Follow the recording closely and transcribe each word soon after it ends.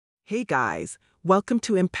Hey guys, welcome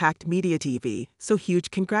to Impact Media TV. So huge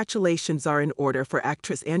congratulations are in order for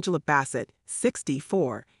actress Angela Bassett,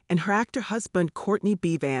 64, and her actor husband Courtney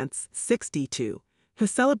B. Vance, 62, who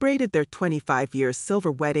celebrated their 25-year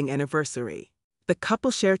silver wedding anniversary. The couple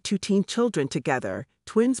share two teen children together,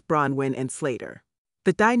 twins Bronwyn and Slater.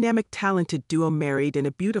 The dynamic talented duo married in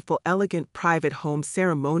a beautiful elegant private home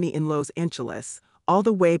ceremony in Los Angeles, all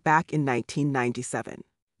the way back in 1997.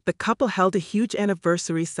 The couple held a huge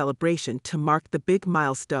anniversary celebration to mark the big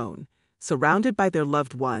milestone, surrounded by their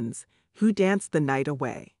loved ones, who danced the night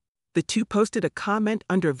away. The two posted a comment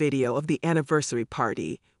under video of the anniversary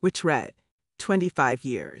party, which read, 25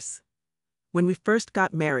 years. When we first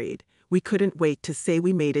got married, we couldn't wait to say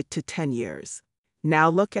we made it to 10 years. Now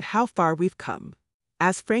look at how far we've come.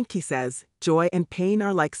 As Frankie says, joy and pain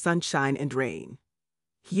are like sunshine and rain.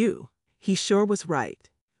 He sure was right.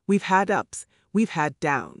 We've had ups, we've had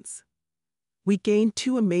downs. We gained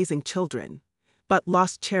two amazing children, but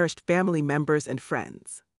lost cherished family members and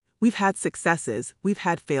friends. We've had successes, we've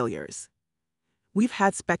had failures. We've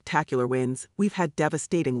had spectacular wins, we've had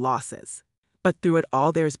devastating losses. But through it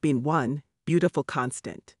all there's been one beautiful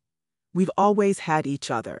constant. We've always had each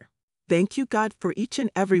other. Thank you God for each and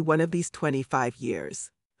every one of these 25 years.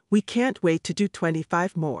 We can't wait to do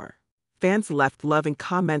 25 more. Fans left loving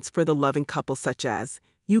comments for the loving couple such as,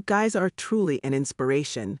 "You guys are truly an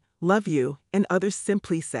inspiration, love you," and others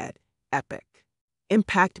simply said, "Epic."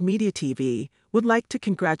 Impact Media TV would like to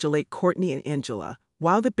congratulate Courtney and Angela,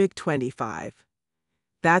 while the big 25.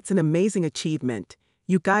 That's an amazing achievement.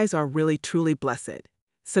 You guys are really truly blessed.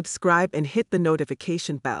 Subscribe and hit the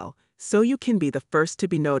notification bell so you can be the first to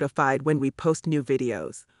be notified when we post new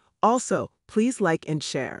videos. Also, please like and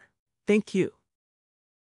share. Thank you.